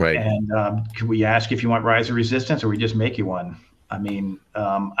 Right. And could we ask if you want Rise of Resistance, or we just make you one? I mean,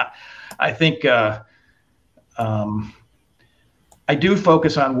 I think I do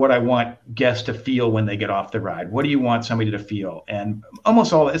focus on what I want guests to feel when they get off the ride. What do you want somebody to feel? And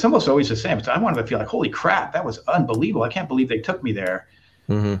it's almost always the same. I want them to feel like, holy crap, that was unbelievable. I can't believe they took me there.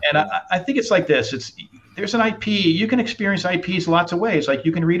 Mm-hmm. And I think it's like this. There's an IP. You can experience IPs lots of ways. Like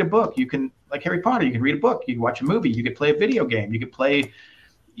you can read a book. You can, like Harry Potter, you can read a book. You can watch a movie. You could play a video game. You could play,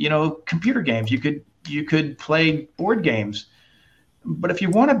 computer games. You could play board games. But if you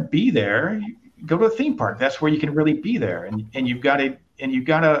want to be there, go to a theme park. That's where you can really be there. And you've got to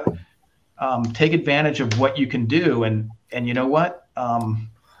take advantage of what you can do. And you know what?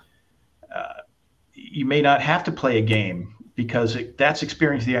 You may not have to play a game, because that's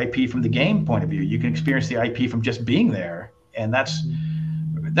experiencing the IP from the game point of view. You can experience the IP from just being there. And that's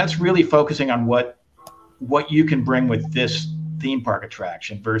really focusing on what you can bring with this theme park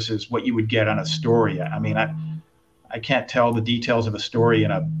attraction versus what you would get on a story. I mean, I can't tell the details of a story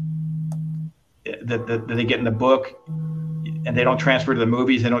that they get in the book, and they don't transfer to the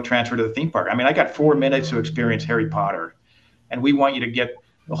movies. They don't transfer to the theme park. I mean, I got 4 minutes to experience Harry Potter, and we want you to get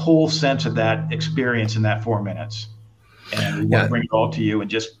the whole sense of that experience in that 4 minutes. And we want to bring it all to you and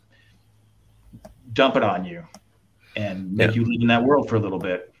just dump it on you and make you live in that world for a little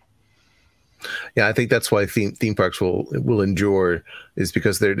bit. Yeah, I think that's why theme parks will endure, is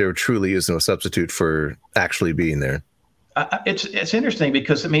because there truly is no substitute for actually being there. It's interesting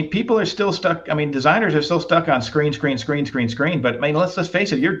because I mean people are still stuck. I mean designers are still stuck on screen. But I mean let's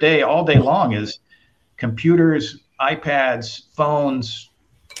face it, your day all day long is computers, iPads, phones,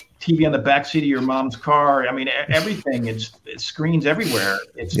 TV on the back seat of your mom's car. I mean everything. It's screens everywhere.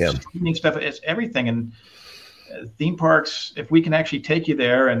 It's streaming stuff. It's everything. And theme parks, if we can actually take you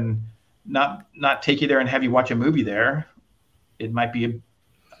there and not take you there and have you watch a movie there, it might be.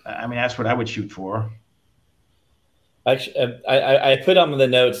 I mean that's what I would shoot for. Actually, I put on the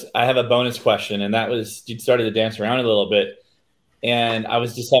notes, I have a bonus question, and that was, you started to dance around a little bit, and I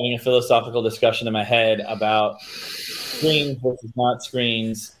was just having a philosophical discussion in my head about screens versus not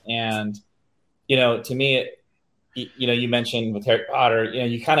screens. And, to me, you mentioned with Harry Potter,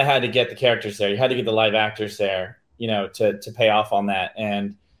 you kind of had to get the characters there. You had to get the live actors there, to pay off on that.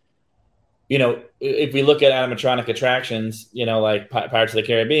 And, if we look at animatronic attractions, like Pirates of the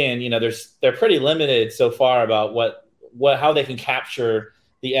Caribbean, they're pretty limited so far about how they can capture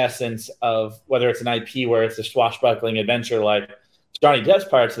the essence of whether it's an IP where it's a swashbuckling adventure like Johnny Depp's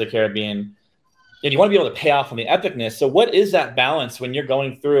Pirates of the Caribbean, and you want to be able to pay off on the epicness. So what is that balance when you're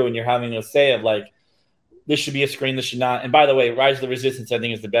going through and you're having a say of like, this should be a screen, this should not? And by the way, Rise of the Resistance, I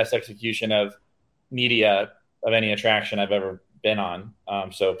think, is the best execution of media of any attraction I've ever been on.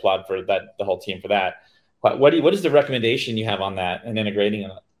 So applaud for that, the whole team for that. But what is the recommendation you have on that and integrating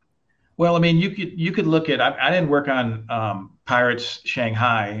it? Well, I mean, you could look at. I didn't work on Pirates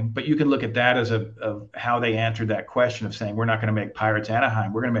Shanghai, but you could look at that as of how they answered that question of saying we're not going to make Pirates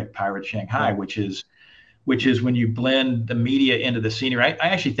Anaheim, we're going to make Pirates Shanghai, which is when you blend the media into the scenery. I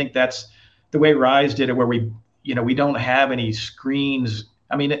actually think that's the way Rise did it, where we don't have any screens.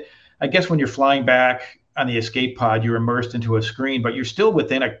 I mean, I guess when you're flying back on the escape pod, you're immersed into a screen, but you're still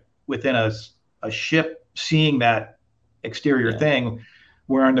within a ship seeing that exterior thing.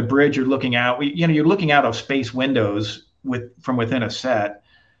 Where on the bridge you're looking out, you're looking out of space windows from within a set.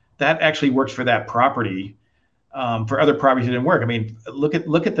 That actually works for that property. For other properties, it didn't work. I mean, look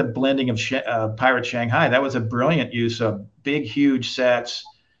at the blending of Pirates Shanghai. That was a brilliant use of big, huge sets,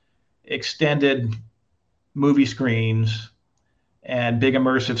 extended movie screens, and big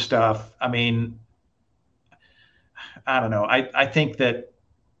immersive stuff. I mean, I don't know. I think that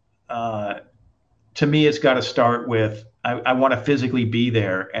to me, it's got to start with I want to physically be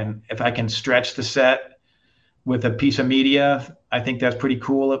there. And if I can stretch the set with a piece of media, I think that's pretty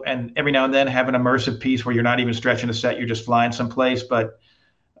cool. And every now and then have an immersive piece where you're not even stretching a set, you're just flying someplace. But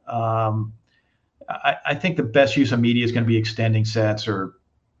I think the best use of media is going to be extending sets or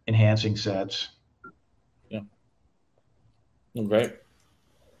enhancing sets. Yeah. Great.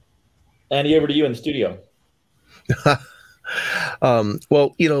 Andy, over to you in the studio.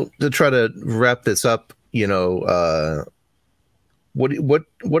 Well, to try to wrap this up,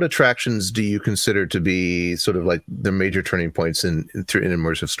 what attractions do you consider to be sort of like the major turning points in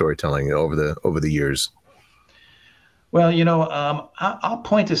immersive storytelling over the years? Well, I'll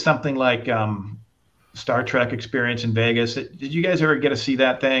point to something like Star Trek Experience in Vegas. Did you guys ever get to see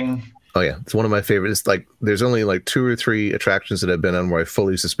that thing? Oh yeah, it's one of my favorites. Like, there's only like 2 or 3 attractions that I've been on where I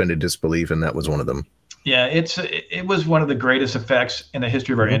fully suspended disbelief, and that was one of them. Yeah, it was one of the greatest effects in the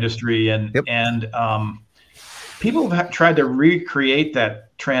history of our industry, and people have tried to recreate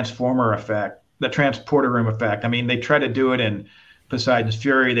that transformer effect, the transporter room effect. I mean, they try to do it in Poseidon's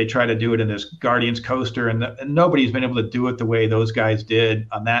Fury, they try to do it in this Guardians coaster, and nobody's been able to do it the way those guys did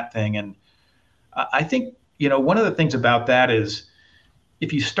on that thing. And I think one of the things about that is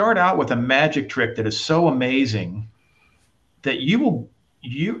if you start out with a magic trick that is so amazing that you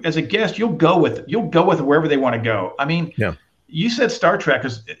as a guest, you'll go with wherever they want to go. I mean, you said Star Trek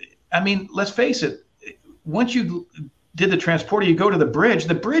is, I mean, let's face it. Once you did the transporter, you go to the bridge.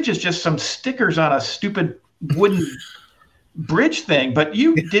 The bridge is just some stickers on a stupid wooden bridge thing, but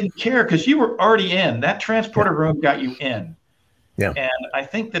you didn't care because you were already in. That transporter room got you in. Yeah. And I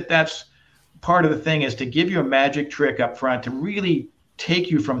think that's part of the thing, is to give you a magic trick up front to really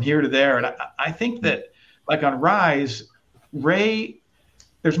take you from here to there. And I think that, like on Rise, Ray,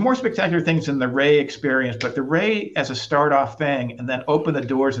 there's more spectacular things in the Ray experience, but the Ray as a start off thing and then open the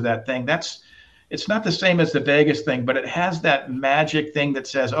doors of that thing, it's not the same as the Vegas thing, but it has that magic thing that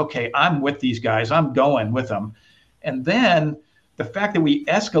says, okay, I'm with these guys, I'm going with them. And then the fact that we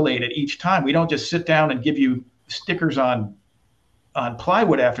escalate it each time, we don't just sit down and give you stickers on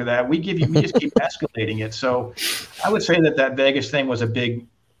plywood after that. We just keep escalating it. So I would say that Vegas thing was a big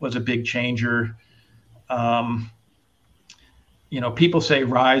changer. People say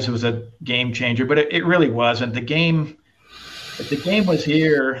Rise was a game changer, but it really wasn't. If the game was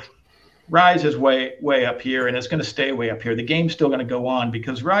here, Rise is way up here, and it's going to stay way up here. The game's still going to go on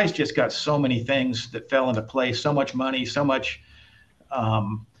because Rise just got so many things that fell into place, so much money, so much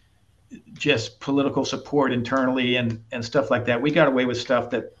just political support internally and stuff like that. We got away with stuff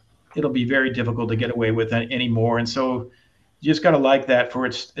that it'll be very difficult to get away with anymore. And so you just got to like that for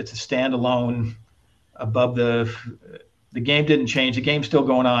it's a standalone above the game didn't change. The game's still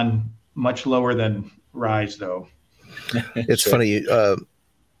going on much lower than Rise, though. It's funny.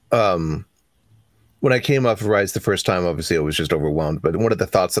 When I came off of Rise the first time, obviously I was just overwhelmed. But one of the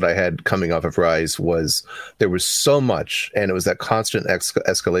thoughts that I had coming off of Rise was there was so much, and it was that constant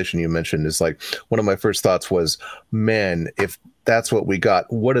escalation you mentioned. Is like one of my first thoughts was, man, if that's what we got,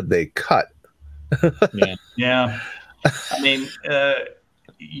 what did they cut? Yeah. I mean,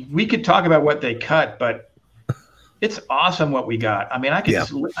 we could talk about what they cut, but it's awesome what we got. I mean, I could.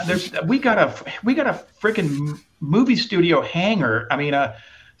 We got a freaking movie studio hangar. I mean, a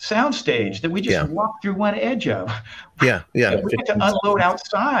soundstage that we just walked through one edge of. Yeah. We got to unload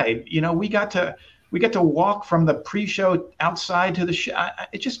outside. You know, we got to walk from the pre-show outside to the show.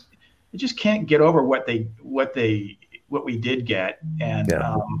 It just can't get over what we did get, and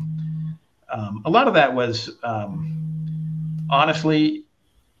a lot of that was honestly.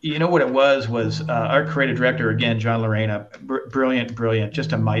 You know what it was our creative director, again, John Lorena, brilliant,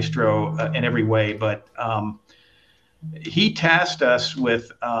 just a maestro in every way. But he tasked us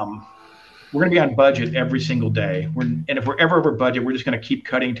with, we're going to be on budget every single day. And if we're ever over budget, we're just going to keep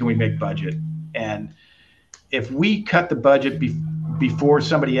cutting until we make budget. And if we cut the budget before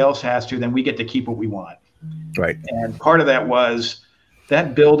somebody else has to, then we get to keep what we want. Right. And part of that was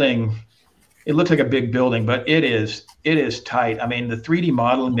that building. It looks like a big building, but it is tight. I mean, the 3D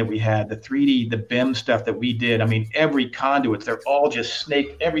modeling that we had, the BIM stuff that we did, I mean, every conduit, they're all just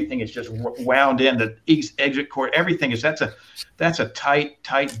snaked. Everything is just wound in. The exit cord, everything is, that's a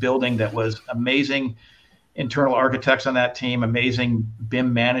tight building that was amazing. Internal architects on that team, amazing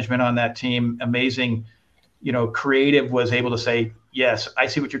BIM management on that team, amazing, creative was able to say, yes, I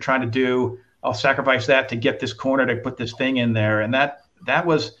see what you're trying to do. I'll sacrifice that to get this corner to put this thing in there. And that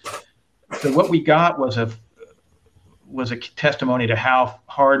was, so what we got was a testimony to how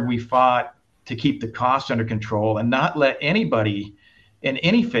hard we fought to keep the costs under control and not let anybody in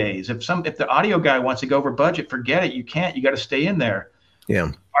any phase. If the audio guy wants to go over budget, forget it. You can't. You got to stay in there.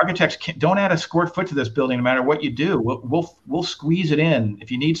 Yeah. Architects don't add a square foot to this building, no matter what you do. We'll squeeze it in.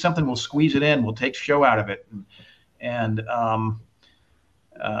 If you need something, we'll squeeze it in. We'll take show out of it. And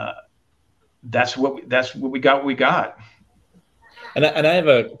that's what we got. What we got. And I have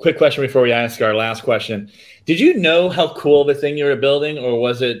a quick question before we ask our last question. Did you know how cool the thing you were building, or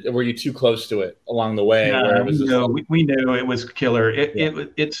were you too close to it along the way? We knew it was killer.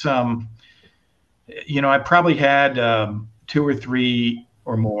 It's I probably had 2 or 3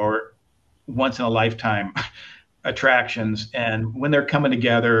 or more once in a lifetime attractions, and when they're coming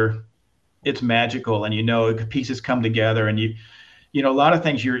together, it's magical. And pieces come together, and a lot of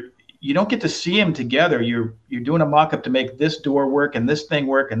things you don't get to see them together. You're doing a mock-up to make this door work and this thing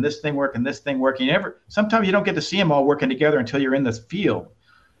work and this thing work and this thing work. Sometimes you don't get to see them all working together until you're in this field.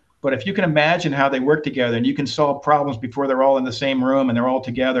 But if you can imagine how they work together and you can solve problems before they're all in the same room and they're all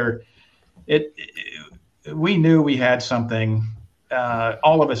together, we knew we had something.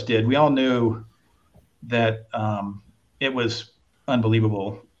 All of us did. We all knew that it was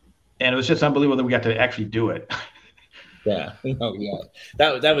unbelievable, and it was just unbelievable that we got to actually do it. Yeah. Oh, yeah.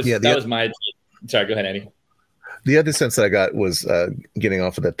 That was my. Sorry, go ahead, Andy. The other sense that I got was getting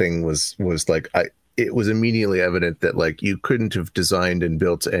off of that thing was like it was immediately evident that like you couldn't have designed and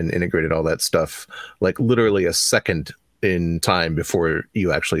built and integrated all that stuff like literally a second in time before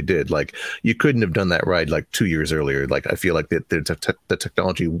you actually did. Like you couldn't have done that ride like 2 years earlier. Like I feel like the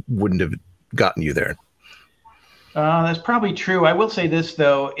technology wouldn't have gotten you there. That's probably true. I will say this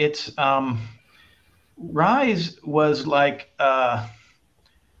though, it's. Rise was like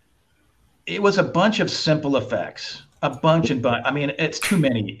it was a bunch of simple effects, a bunch. I mean, it's too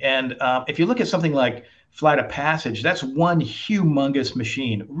many. And if you look at something like Flight of Passage, that's one humongous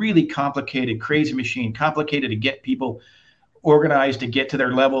machine, really complicated, crazy machine, complicated to get people organized, to get to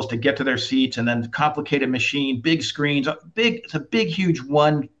their levels, to get to their seats, and then complicated machine, big screens, it's a big, huge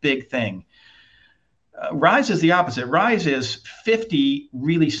one big thing. Rise is the opposite. Rise is 50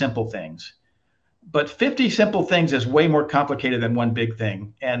 really simple things. But 50 simple things is way more complicated than one big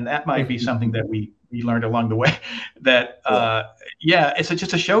thing. And that might be something that we learned along the way that, it's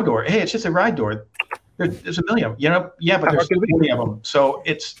just a show door. Hey, it's just a ride door. There's a million of them, but there's 40 of them. So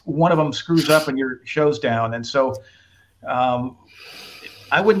it's one of them screws up and your show's down. And so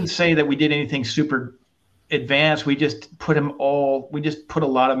I wouldn't say that we did anything super advanced. We just put a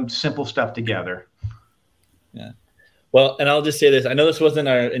lot of simple stuff together. Yeah. Well, and I'll just say this. I know this wasn't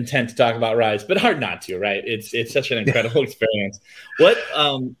our intent to talk about rides, but hard not to, right? It's such an incredible experience.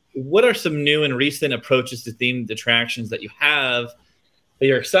 What are some new and recent approaches to themed attractions that you have that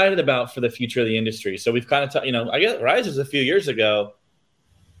you're excited about for the future of the industry? So we've kind of I guess Rise was a few years ago.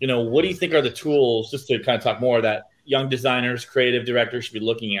 What do you think are the tools, just to kind of talk more, that young designers, creative directors should be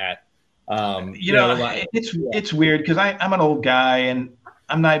looking at? It's weird because I'm an old guy and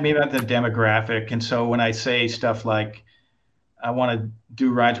I'm not the demographic. And so when I say stuff like I want to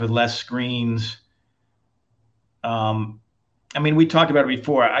do rides with less screens, we talked about it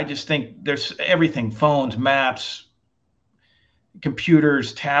before. I just think there's everything, phones, maps,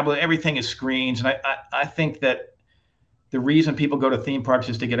 computers, tablet, everything is screens. And I think that the reason people go to theme parks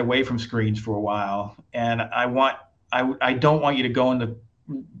is to get away from screens for a while. And I don't want you to go in the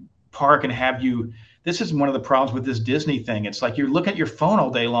park and have you. This is one of the problems with this Disney thing. It's like you're looking at your phone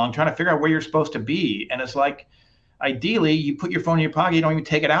all day long, trying to figure out where you're supposed to be. And it's like, ideally, you put your phone in your pocket, you don't even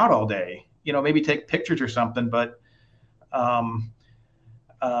take it out all day. Maybe take pictures or something. But and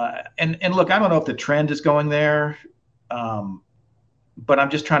look, I don't know if the trend is going there, but I'm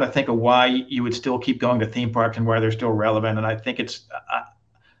just trying to think of why you would still keep going to theme parks and why they're still relevant. And I think it's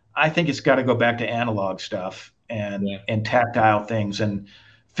got to go back to analog stuff and tactile things and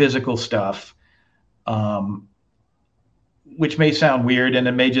physical stuff. Which may sound weird, and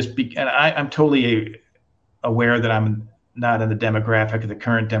it may just be, and I'm totally aware that I'm not in the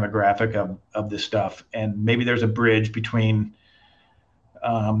current demographic of this stuff. And maybe there's a bridge between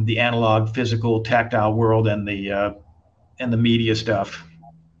the analog, physical, tactile world and the media stuff.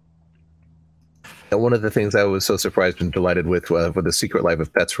 And one of the things I was so surprised and delighted with the Secret Life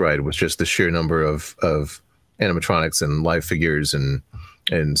of Pets ride was just the sheer number of animatronics and live figures and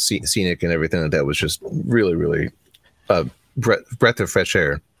Scenic and everything like that was just really, really breath of fresh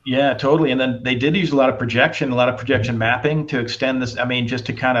air. Yeah, totally. And then they did use a lot of projection mapping to extend this. Just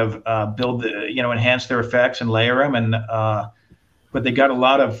to kind of build enhance their effects and layer them. And but they got a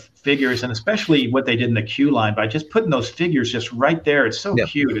lot of figures, and especially what they did in the queue line by just putting those figures just right there. It's so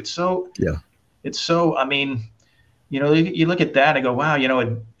cute. It's so you look at that and go, wow,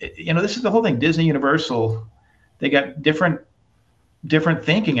 this is the whole thing. Disney, Universal, they got different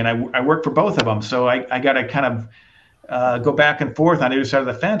thinking, and I work for both of them, so I got to kind of go back and forth on either side of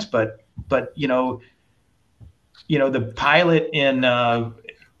the fence. But the pilot in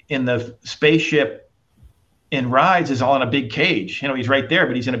the spaceship in Rides is all in a big cage. He's right there,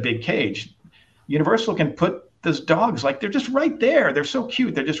 but he's in a big cage. Universal can put those dogs, like, they're just right there. They're so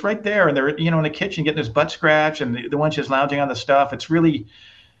cute. They're just right there, and they're in the kitchen getting his butt scratched, and the one's just lounging on the stuff. It's really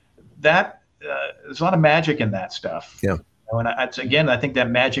that there's a lot of magic in that stuff. Yeah. And I think that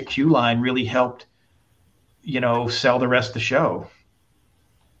magic queue line really helped, sell the rest of the show.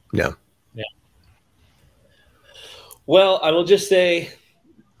 Yeah. Yeah. Well, I will just say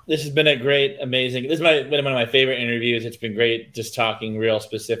this has been amazing. This has been one of my favorite interviews. It's been great just talking real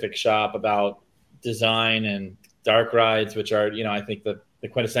specific shop about design and dark rides, which are, I think the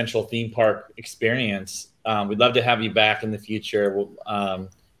quintessential theme park experience. We'd love to have you back in the future.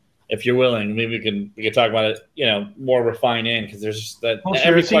 If you're willing, maybe we can talk about it, more refined in, because there's just that. Well,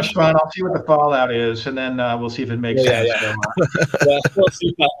 sure, it seems fun. I'll see what the fallout is, and then we'll see if it makes sense. Yeah. We'll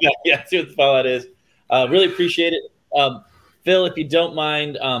see what the fallout is. Really appreciate it. Phil, if you don't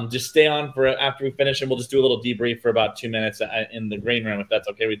mind, just stay on for after we finish, and we'll just do a little debrief for about 2 minutes in the green room, if that's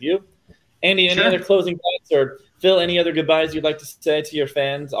okay with you. Andy, any other closing thoughts, or Phil, any other goodbyes you'd like to say to your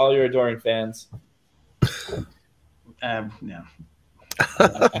fans, all your adoring fans? No. I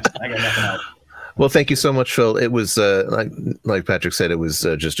got nothing else. Well, thank you so much, Phil. It was like Patrick said, it was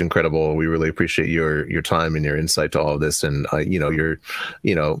just incredible. We really appreciate your time and your insight to all of this. And you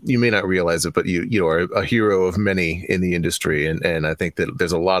may not realize it, but you are a hero of many in the industry. And I think that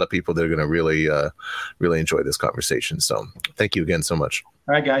there's a lot of people that are going to really enjoy this conversation. So thank you again so much.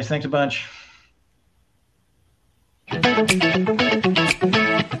 All right, guys. Thanks a bunch.